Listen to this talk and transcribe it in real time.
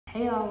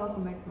Hey y'all,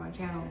 welcome back to my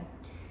channel.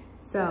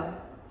 So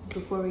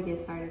before we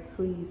get started,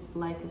 please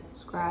like and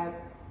subscribe.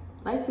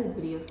 Like this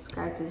video,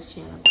 subscribe to this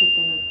channel, click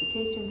the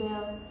notification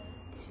bell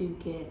to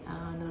get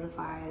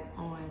notified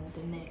on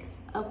the next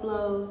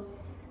upload.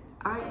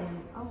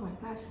 Oh my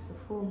gosh, it's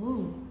a full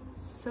moon,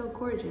 so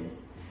gorgeous.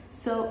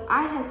 So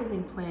I had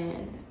something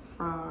planned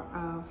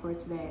for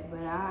today, but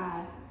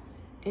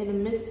in the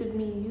midst of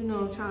me,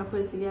 trying to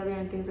put it together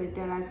and things like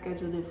that, I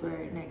scheduled it for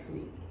next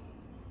week.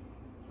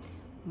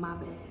 My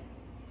bad.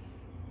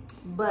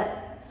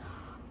 But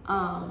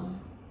I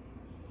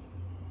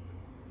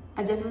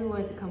definitely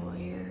wanted to come on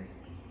here,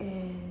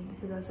 and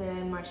because I said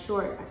in my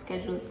short, I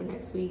scheduled it for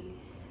next week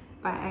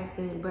by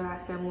accident, but I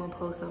said I'm gonna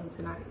post something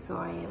tonight, so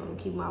I am. I'm gonna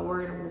keep my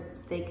word. I'm gonna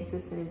stay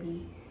consistent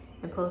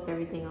and post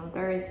everything on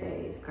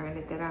Thursdays.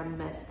 Granted that I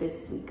messed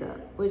this week up,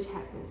 which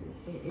happens.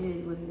 It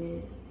is what it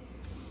is.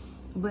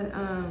 But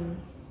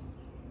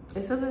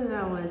it's something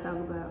that I want to talk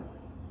about.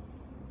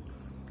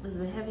 It's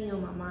been heavy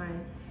on my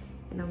mind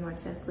and on my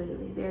chest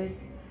lately.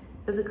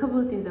 There's a couple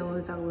of things I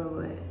want to talk about,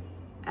 but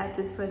at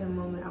this present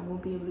moment, I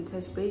won't be able to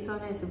touch base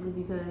on it simply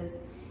because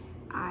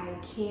I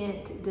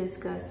can't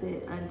discuss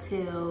it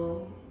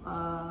until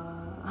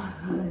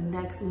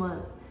next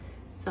month.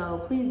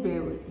 So please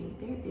bear with me.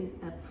 There is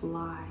a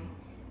fly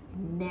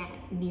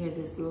gnat near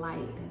this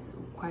light that's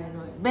quite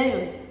annoying. But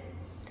anyway,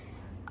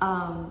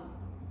 I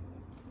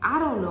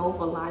don't know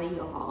if a lot of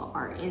y'all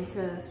are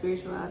into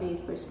spirituality,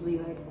 especially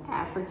like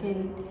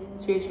African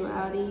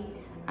spirituality.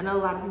 I know a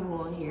lot of people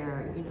on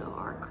here,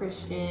 are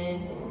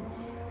Christian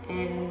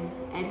and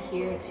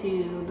adhere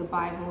to the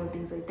Bible and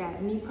things like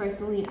that. Me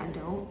personally, I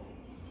don't.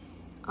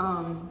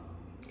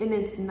 And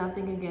it's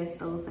nothing against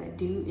those that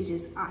do. It's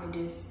just,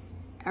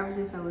 ever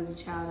since I was a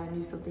child, I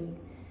knew something,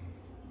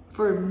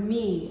 for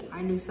me,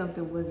 I knew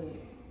something wasn't,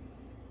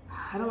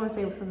 I don't want to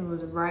say something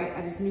wasn't right.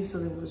 I just knew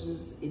something was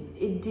just,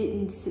 it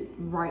didn't sit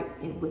right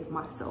with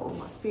my soul,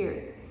 my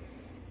spirit.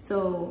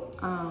 So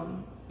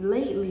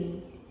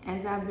lately,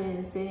 as I've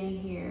been sitting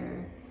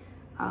here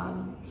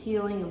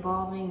healing,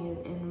 evolving,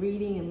 and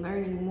reading and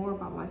learning more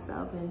about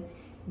myself and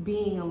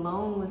being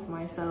alone with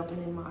myself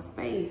and in my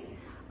space,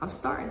 I'm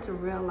starting to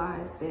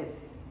realize that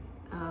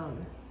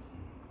I'm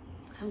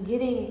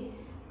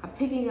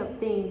picking up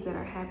things that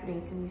are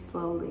happening to me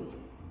slowly.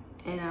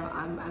 And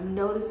I'm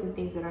noticing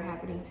things that are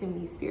happening to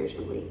me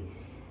spiritually.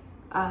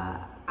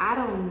 I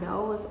don't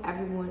know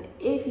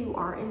if you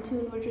are in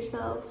tune with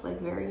yourself,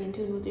 like very in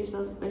tune with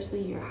yourself,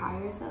 especially your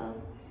higher self,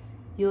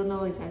 you'll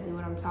know exactly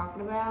what I'm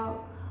talking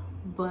about.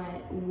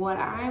 But what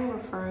I'm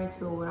referring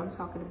to and what I'm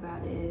talking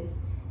about is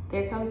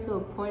there comes to a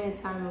point in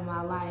time in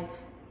my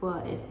life,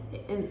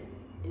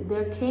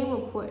 there came a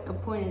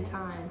point in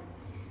time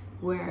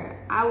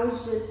where I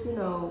was just,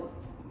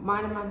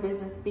 minding my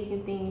business,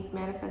 speaking things,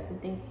 manifesting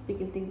things,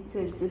 speaking things to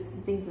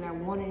existence, things that I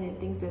wanted and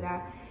things that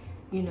I,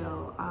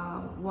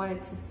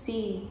 wanted to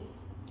see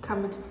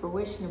come into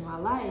fruition in my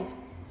life.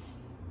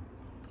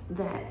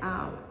 That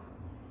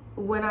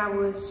when I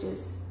was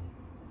just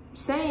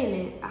saying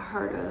it, I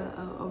heard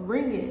a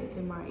ringing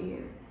in my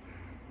ear,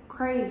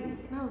 crazy,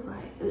 and I was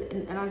like,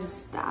 and I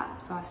just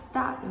stopped. So I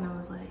stopped and I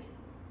was like,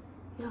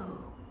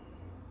 yo,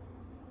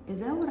 is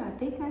that what I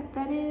think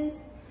that is?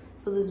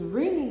 So this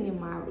ringing in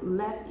my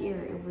left ear,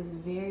 it was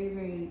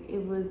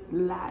it was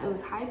loud, it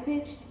was high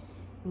pitched,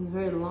 it was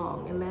very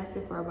long. It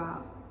lasted for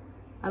about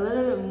a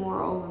little bit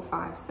more over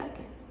 5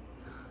 seconds.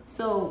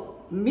 So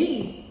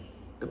me,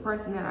 the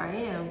person that I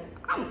am,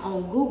 I'm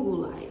on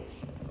Google like,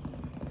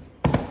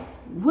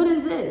 what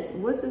is this?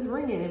 What's this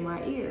ringing in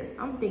my ear?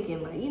 I'm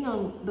thinking like,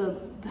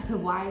 the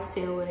wives'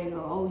 tale where they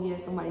go, oh yeah,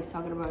 somebody's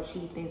talking about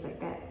you, things like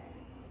that.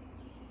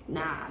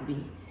 Nah,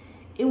 B.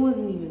 It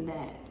wasn't even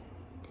that.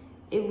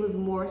 It was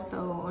more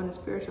so on the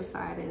spiritual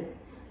side, as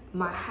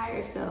my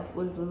higher self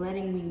was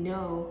letting me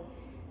know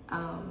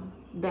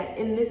that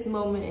in this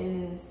moment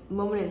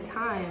in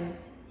time,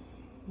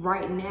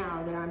 right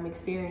now, that I'm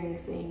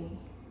experiencing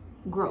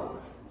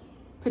growth,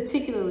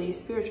 particularly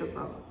spiritual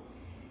growth.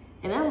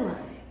 And I'm like,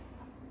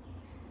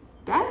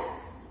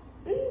 that's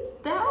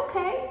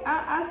okay.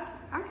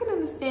 I can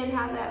understand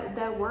how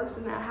that works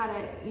and how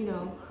that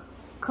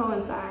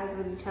coincides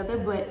with each other.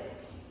 But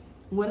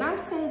when I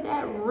say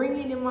that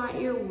ringing in my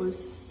ear was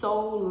so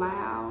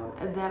loud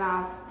that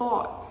I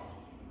thought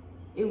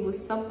it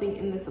was something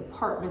in this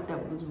apartment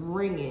that was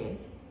ringing,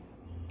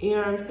 you know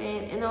what I'm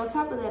saying? And on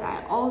top of that,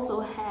 I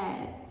also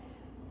had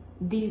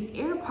these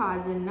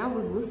AirPods in and I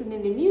was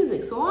listening to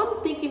music. So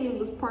I'm thinking it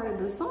was part of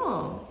the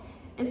song.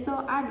 And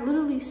so I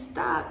literally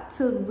stopped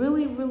to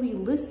really, really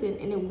listen,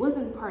 and it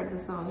wasn't part of the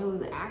song. It was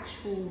the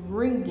actual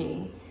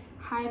ringing,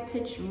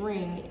 high-pitched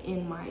ring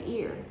in my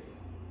ear.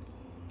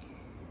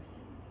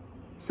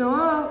 So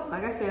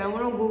like I said, I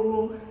went on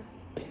Google,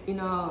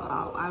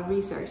 I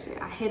researched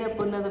it. I hit up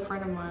another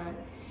friend of mine.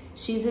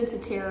 She's into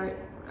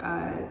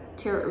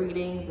tarot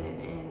readings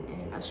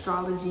and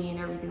astrology and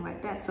everything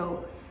like that.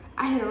 So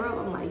I hit her up.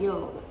 I'm like,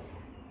 yo,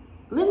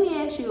 let me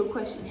ask you a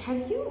question.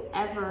 Have you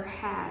ever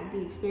had the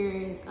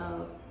experience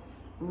of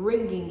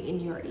ringing in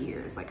your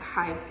ears, like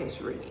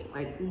high-pitched ringing.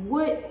 Like,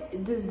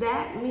 what does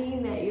that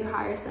mean? That your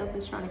higher self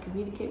is trying to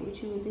communicate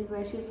with you and things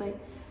like that? She's like,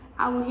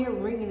 I will hear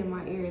ringing in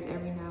my ears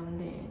every now and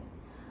then.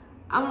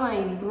 I'm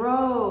like,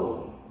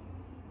 bro.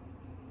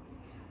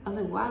 I was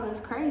like, wow, that's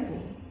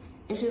crazy.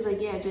 And she was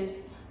like, yeah, just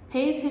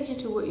pay attention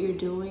to what you're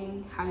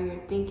doing, how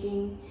you're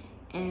thinking,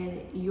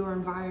 and your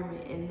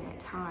environment in that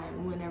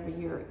time whenever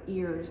your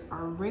ears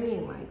are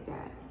ringing like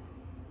that.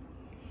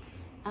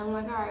 I'm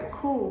like, all right,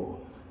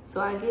 cool. So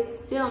I get,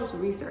 still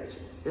I'm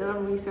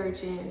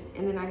researching,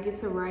 and then I get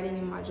to writing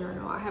in my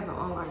journal. I have an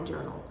online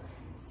journal.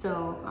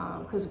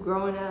 So, because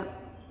growing up,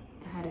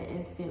 I had an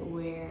instant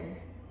where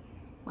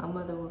my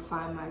mother would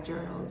find my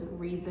journals and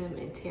read them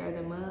and tear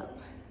them up.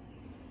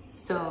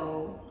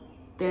 So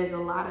there's a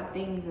lot of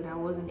things that I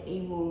wasn't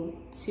able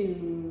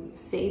to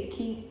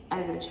safekeep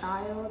as a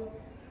child.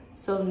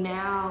 So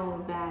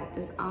now that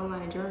this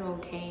online journal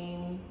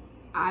came,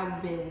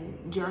 I've been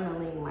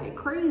journaling like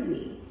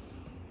crazy.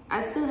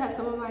 I still have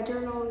some of my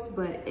journals,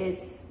 but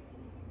it's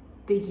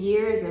the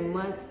years and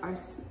months are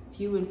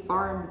few and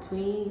far in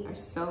between, are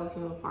so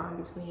few and far in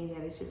between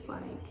that it's just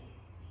like,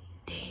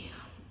 damn,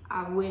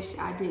 I wish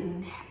I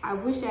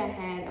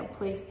had a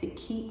place to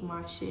keep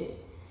my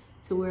shit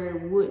to where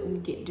it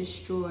wouldn't get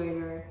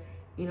destroyed, or,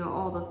 you know,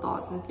 all the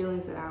thoughts and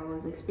feelings that I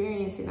was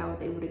experiencing, I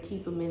was able to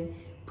keep them and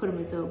put them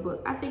into a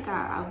book. I think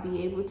I'll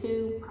be able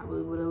to,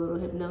 probably with a little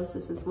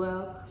hypnosis as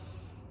well.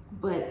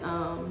 But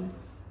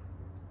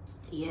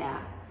yeah,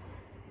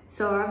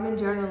 so I've been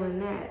journaling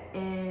that.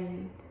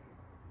 And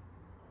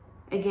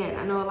again,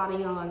 I know a lot of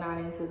y'all are not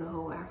into the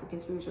whole African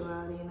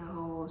spirituality and the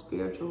whole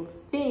spiritual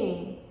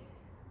thing,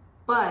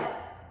 but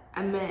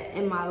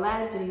in my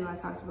last video, I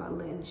talked about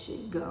letting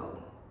shit go,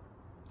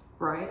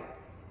 right?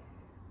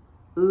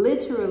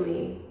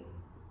 Literally,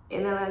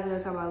 in that last video,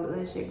 I talked about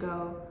letting shit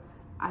go.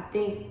 I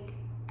think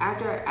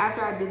after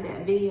I did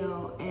that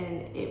video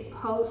and it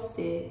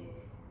posted,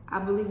 I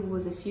believe it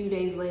was a few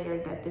days later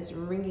that this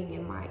ringing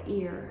in my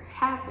ear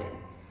happened.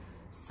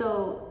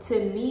 So to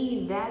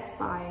me, that's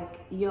like,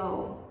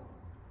 yo,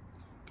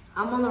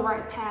 I'm on the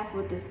right path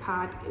with this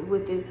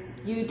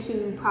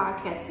YouTube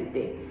podcasting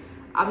thing.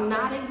 I'm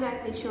not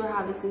exactly sure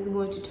how this is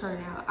going to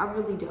turn out. I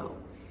really don't.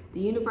 The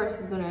universe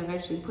is going to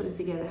eventually put it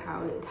together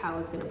how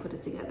it's going to put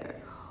it together.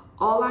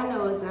 All I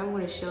know is that I'm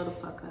going to show the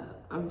fuck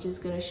up. I'm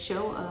just going to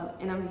show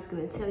up, and I'm just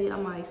going to tell you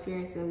all my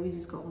experience, and we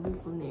just going to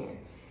move from there.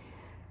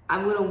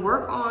 I'm going to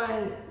work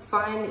on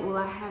finding, well,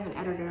 I have an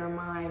editor in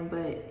mind,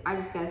 but I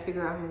just got to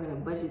figure out how I'm going to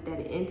budget that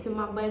into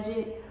my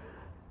budget.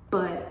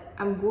 But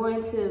I'm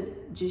going to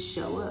just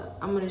show up.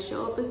 I'm going to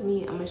show up as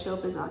me. I'm going to show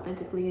up as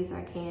authentically as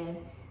I can.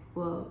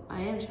 Well,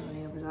 I am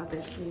showing up as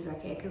authentically as I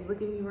can, because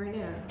look at me right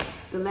now.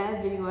 The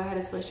last video, I had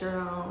a sweatshirt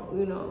on,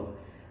 you know,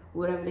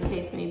 whatever the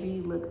case may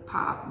be, look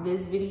pop.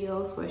 This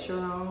video,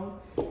 sweatshirt on,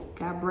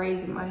 got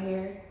braids in my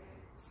hair.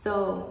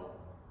 So,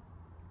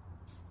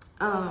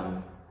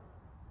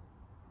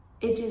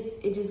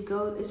 it just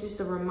goes, it's just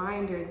a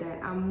reminder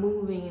that I'm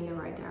moving in the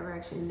right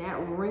direction.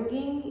 That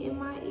ringing in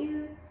my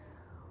ear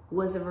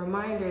was a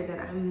reminder that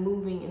I'm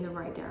moving in the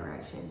right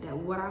direction, that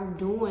what I'm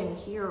doing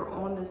here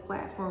on this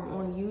platform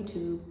on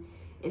YouTube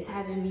is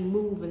having me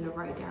move in the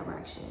right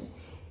direction.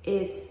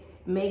 It's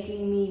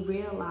making me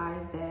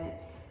realize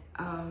that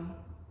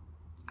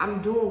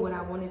I'm doing what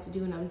I wanted to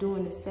do, and I'm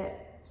doing to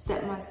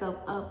set myself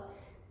up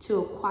to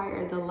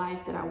acquire the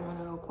life that I want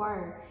to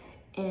acquire.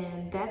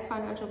 And that's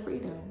financial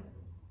freedom.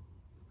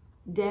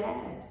 Dead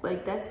ass.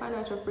 Like, that's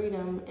financial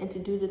freedom, and to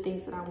do the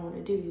things that I want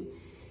to do.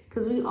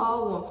 Because we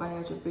all want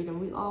financial freedom.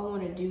 We all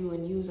want to do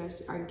and use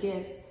our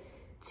gifts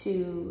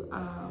to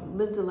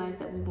live the life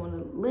that we want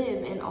to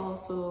live, and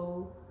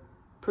also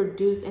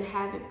produce and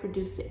have it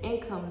produce the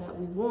income that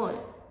we want.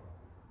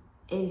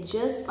 And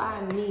just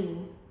by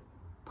me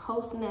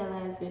posting that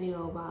last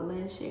video about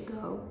letting shit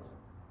go,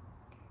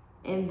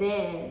 and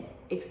then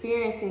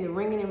experiencing the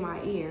ringing in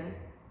my ear,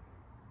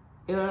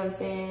 you know what I'm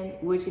saying,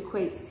 which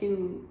equates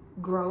to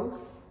growth,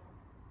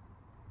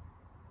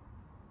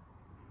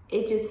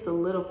 it just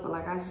solidifies,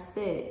 like I just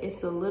said, it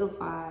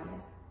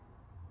solidifies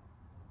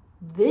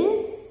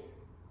this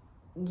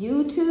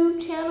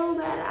YouTube channel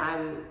that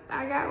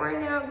I got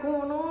right now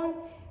going on.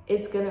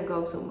 It's gonna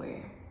go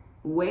somewhere.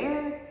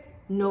 Where?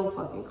 No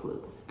fucking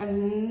clue. I have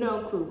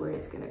no clue where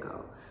it's gonna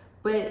go,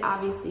 but it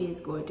obviously is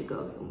going to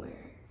go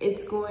somewhere.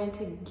 It's going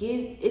to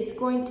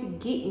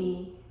get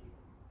me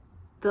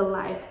the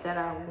life that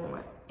I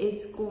want.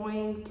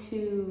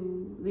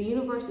 The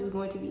universe is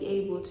going to be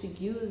able to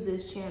use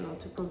this channel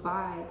to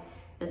provide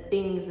the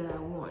things that I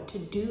want, to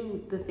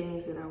do the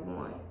things that I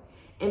want.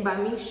 And by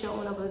me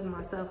showing up as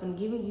myself and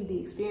giving you the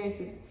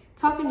experiences,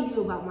 talking to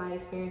you about my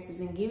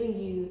experiences and giving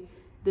you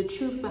the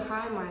truth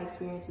behind my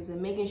experiences,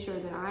 and making sure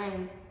that I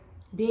am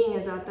being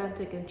as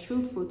authentic and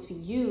truthful to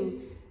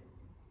you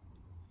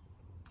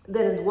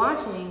that is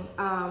watching,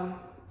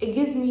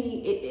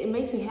 it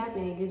makes me happy,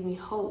 and it gives me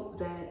hope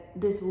that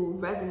this will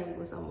resonate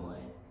with someone.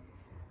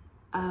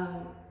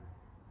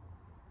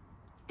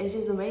 It's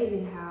just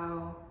amazing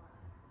how,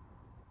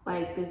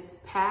 like, this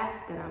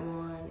path that I'm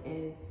on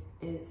is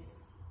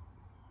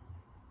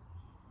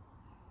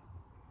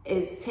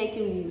is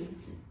taking me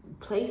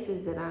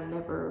places that I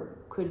never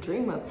could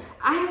dream of.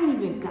 I haven't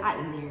even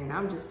gotten there, and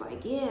I'm just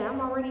like, yeah, I'm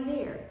already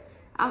there.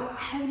 I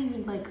haven't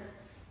even like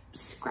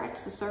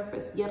scratched the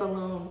surface, yet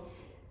alone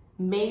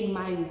made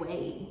my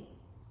way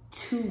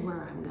to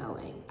where I'm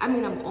going. I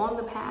mean, I'm on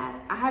the path.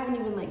 I haven't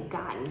even like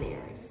gotten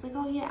there. It's just like,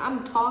 oh yeah,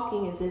 I'm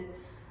talking as if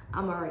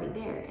I'm already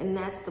there. And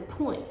that's the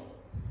point.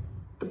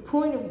 The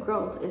point of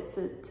growth is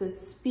to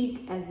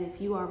speak as if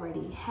you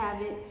already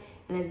have it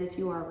and as if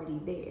you're already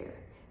there.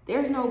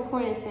 There's no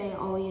point in saying,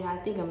 oh yeah, I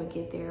think I'm gonna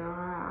get there, or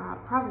I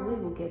probably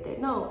will get there.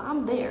 No,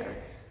 I'm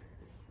there.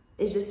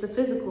 It's just the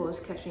physical is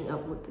catching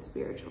up with the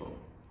spiritual.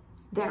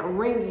 That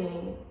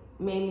ringing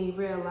made me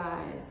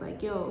realize,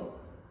 like, yo,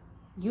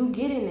 you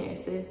getting there,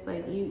 sis.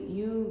 Like,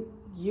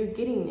 you're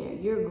getting there.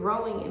 You're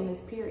growing in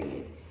this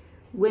period.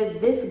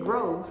 With this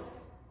growth,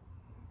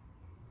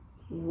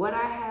 what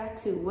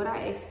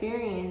I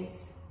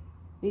experienced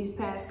these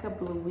past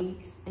couple of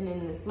weeks and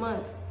in this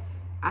month,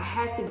 I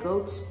had to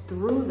go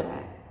through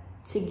that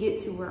to get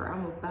to where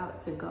I'm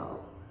about to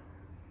go.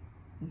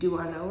 Do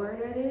I know where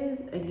that is?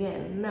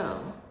 Again,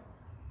 no.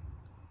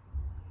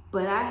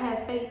 But I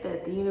have faith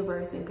that the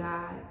universe and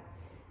God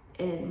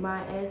and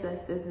my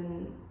ancestors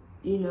and,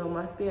 you know,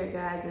 my spirit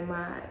guides and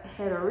my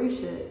head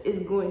Orisha is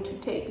going to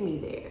take me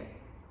there.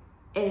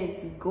 And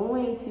it's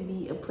going to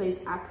be a place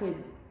I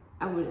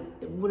would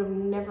have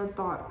never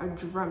thought or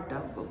dreamt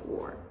of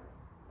before.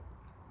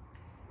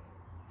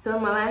 So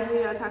in my last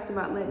video, I talked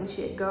about letting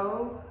shit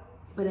go.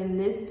 But in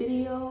this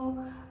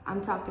video,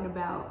 I'm talking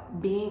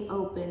about being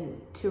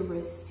open to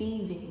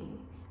receiving,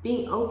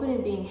 being open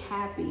and being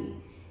happy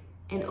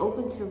and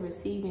open to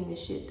receiving the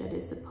shit that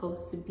is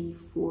supposed to be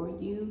for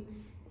you,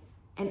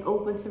 and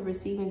open to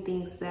receiving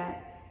things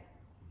that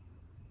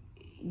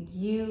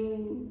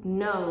you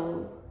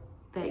know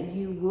that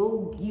you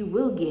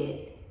will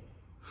get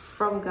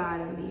from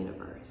God and the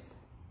universe.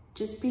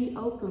 Just be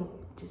open.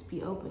 Just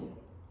be open.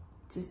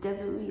 Just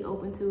definitely be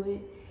open to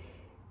it.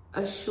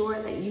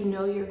 Assure that you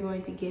know you're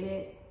going to get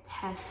it.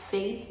 Have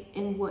faith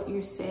in what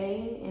you're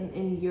saying and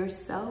in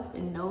yourself,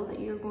 and know that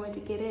you're going to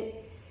get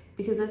it,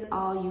 because that's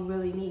all you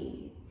really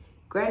need.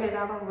 Granted,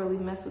 I don't really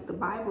mess with the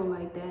Bible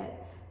like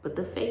that, but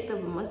the faith of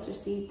a mustard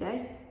seed,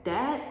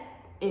 that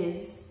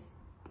is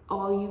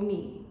all you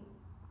need.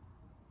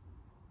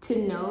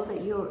 To know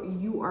that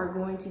you are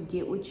going to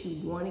get what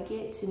you want to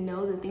get, to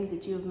know the things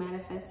that you have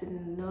manifested,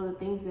 and know the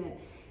things that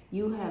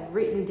you have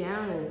written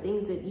down and the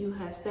things that you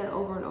have said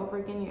over and over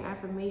again, your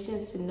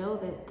affirmations, to know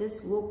that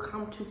this will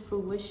come to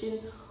fruition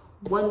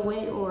one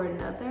way or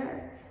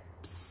another.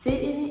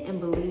 Sit in it and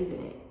believe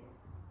in it,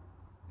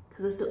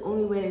 because it's the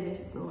only way that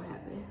this is going to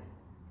happen.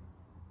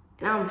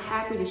 And I'm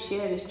happy to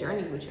share this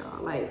journey with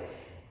y'all. Like,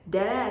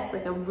 dead ass,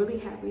 like, I'm really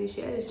happy to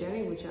share this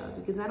journey with y'all,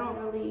 because I don't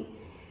really,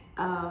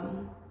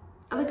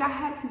 like, I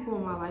have people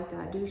in my life that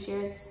I do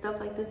share stuff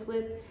like this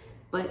with,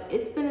 but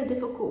it's been a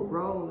difficult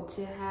road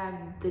to have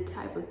the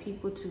type of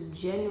people to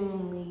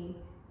genuinely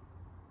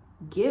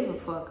give a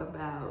fuck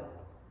about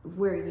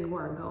where you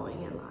are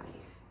going in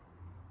life.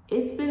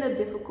 It's been a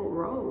difficult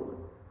road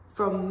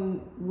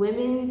from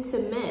women to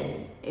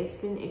men. It's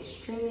been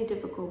extremely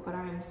difficult, but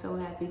I am so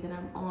happy that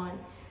I'm on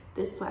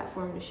this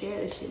platform to share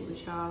this shit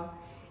with y'all,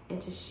 and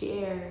to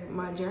share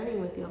my journey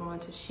with y'all,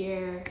 and to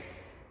share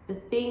the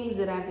things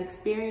that I've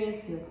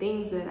experienced and the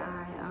things that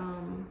I,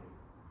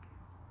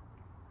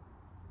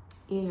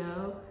 you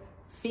know,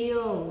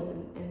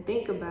 feel and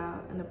think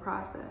about in the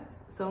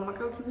process. So I'm not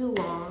gonna keep you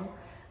long.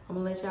 I'm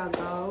gonna let y'all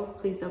go.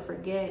 Please don't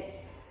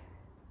forget,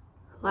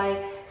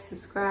 like,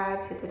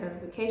 subscribe, hit the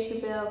notification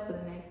bell for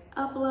the next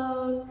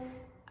upload.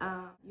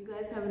 You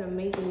guys have an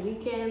amazing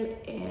weekend,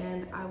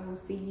 and I will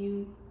see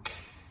you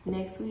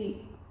next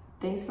week.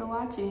 Thanks for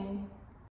watching.